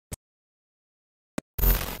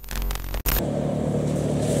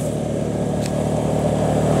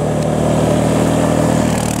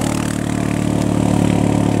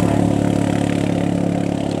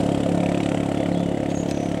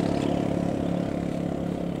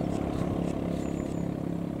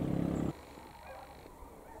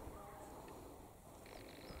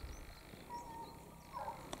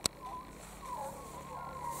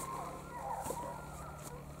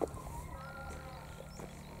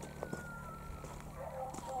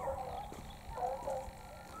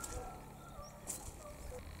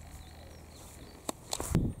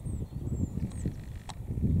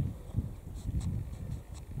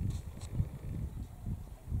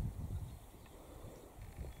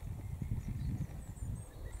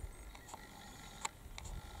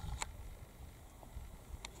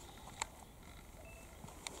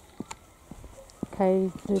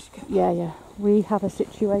Okay, yeah. We have a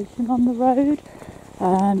situation on the road.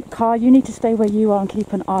 Car, you need to stay where you are and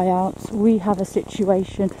keep an eye out. We have a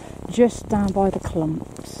situation just down by the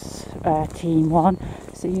clumps, team 1.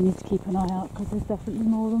 So you need to keep an eye out because there's definitely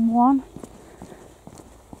more than one.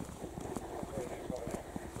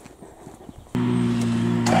 A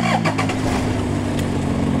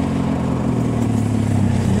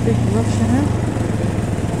big rush in it.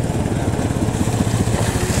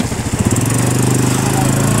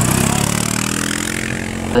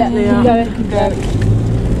 Yeah, you can go.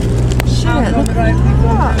 Shit, look at that.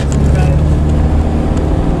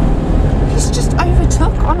 He's just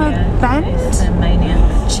overtook on a bend. They're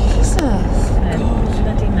maniacs. Jesus. They're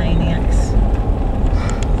bloody maniacs.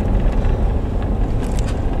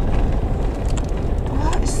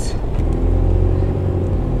 What?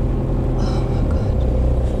 Oh my god.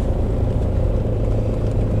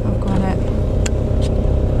 I've got it.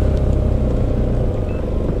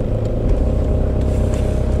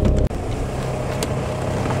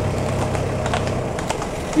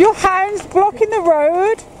 Your hound's blocking the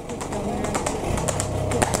road.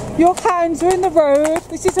 Your hounds are in the road.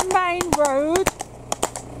 This is a main road.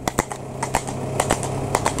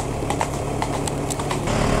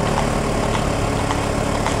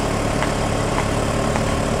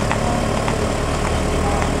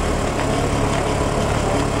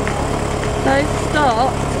 They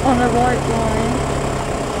stopped on a white line.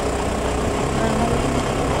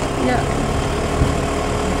 Yeah.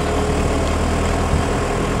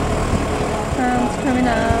 Hounds coming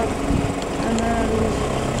out, and then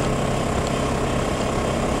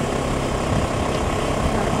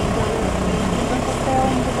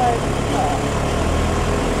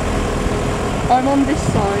I'm on this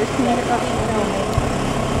side. Can you get that side?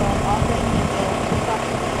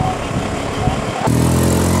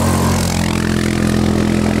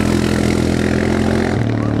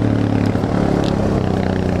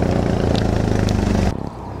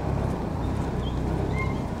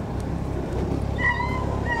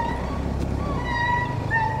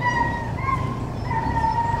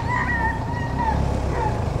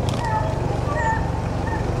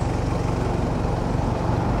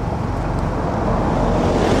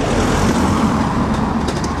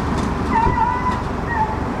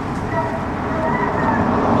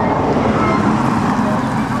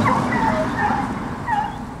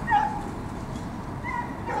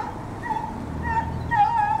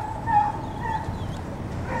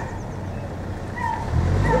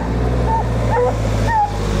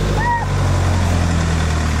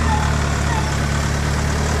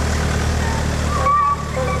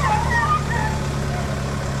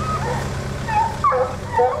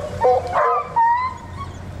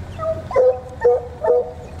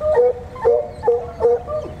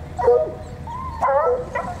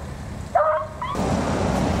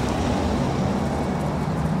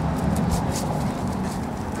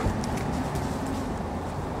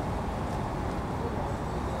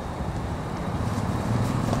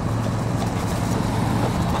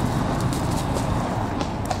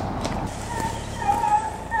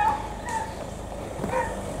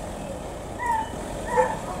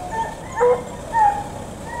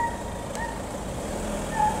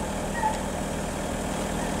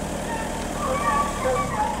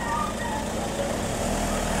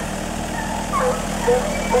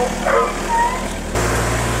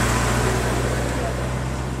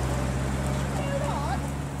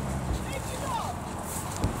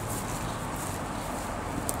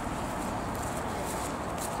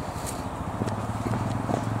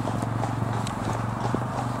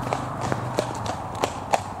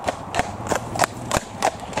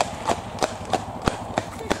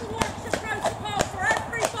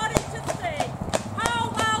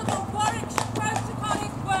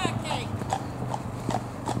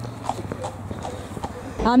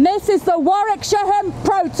 And this is the Warwickshire Hunt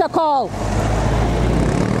protocol.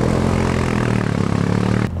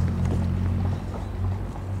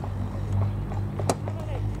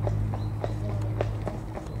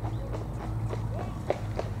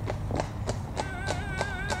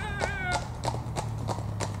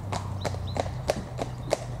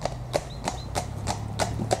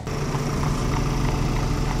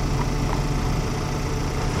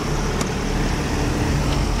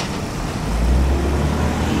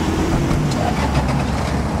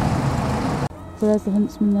 So there's the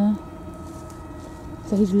huntsman there.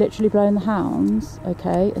 So he's literally blowing the hounds,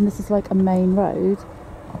 okay, and this is like a main road.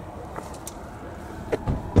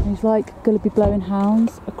 And he's like going to be blowing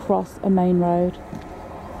hounds across a main road.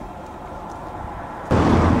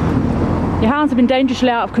 Your hounds have been dangerously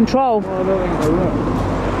out of control. Well, I don't think they were.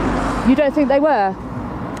 You don't think they were?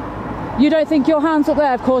 You don't think your hands up there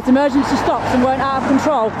have caused emergency stops and weren't out of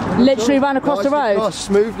control? Literally ran across the road? Crossed,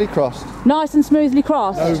 smoothly crossed. Nice and smoothly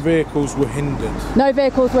crossed? No vehicles were hindered. No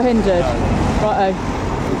vehicles were hindered? No. Righto.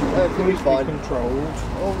 Everything was fine. Controlled.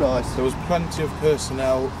 Oh, nice. There was plenty of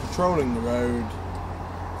personnel patrolling the road.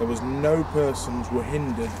 There was no persons were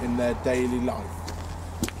hindered in their daily life.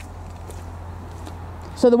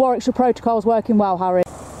 So the Warwickshire protocol's working well, Harry.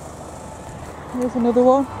 Here's another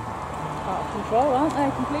one. Out of control, aren't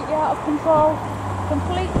they? Completely out of control.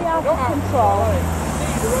 Completely out of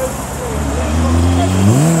control.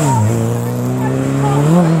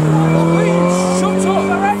 Shut up!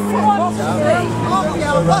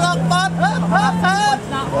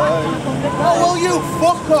 Oh, will you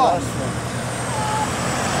fuck off?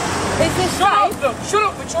 Is this Shut safe? up! Look, shut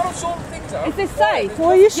up! We're trying to sort things out. Is this safe?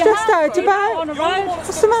 What are you stressed out about? On a road?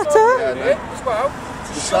 What's the matter? As well.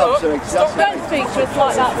 Shut up! Stop Don't speak to us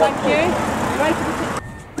like that, thank you. Ready for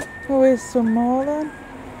the Oh, here's some more then.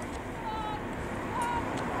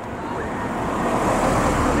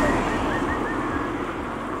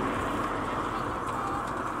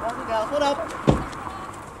 What up?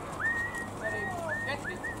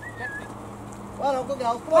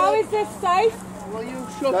 How is this safe? Will you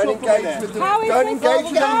shut up? Engage with them. How is Don't this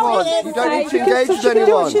engage with how anyone. is You this don't need to safe? engage with She can do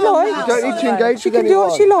anyone. what she likes. You don't need to engage She with can do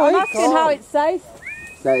what she anyone. I'm likes. asking how it's safe.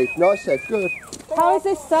 Safe. Nice, safe. Good. How is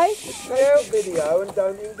this safe? Video and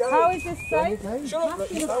don't engage. How is this safe? Shut up!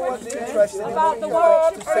 Look, No one's interested in About the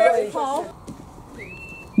what Warwickshire protocol.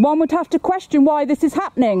 One would have to question why this is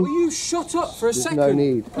happening. Will you shut up for a second? no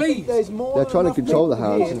need. Please. They're trying to control the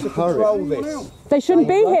hounds and hurry. They shouldn't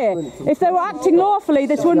be here. If they were acting lawfully,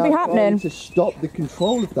 this wouldn't be happening. To stop the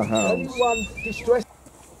control of the hounds. Why is your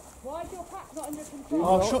pack not under control?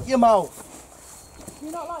 Oh, shut your mouth. Do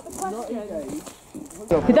you not like the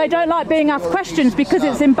questions? They don't like being asked questions because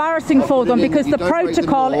it's embarrassing for them, because the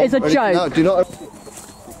protocol is a No, joke. do not.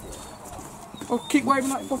 Oh, keep waving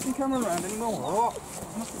that fucking camera around anymore. What?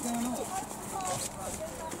 What's going on?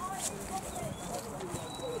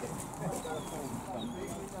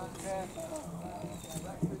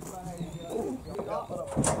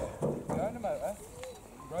 Go in the motor.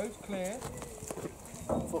 Road's clear.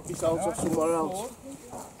 Fuck yourselves off somewhere else.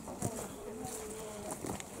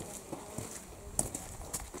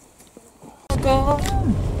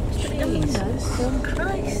 Jesus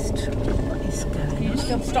Christ. What is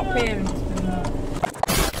going on? Stop here.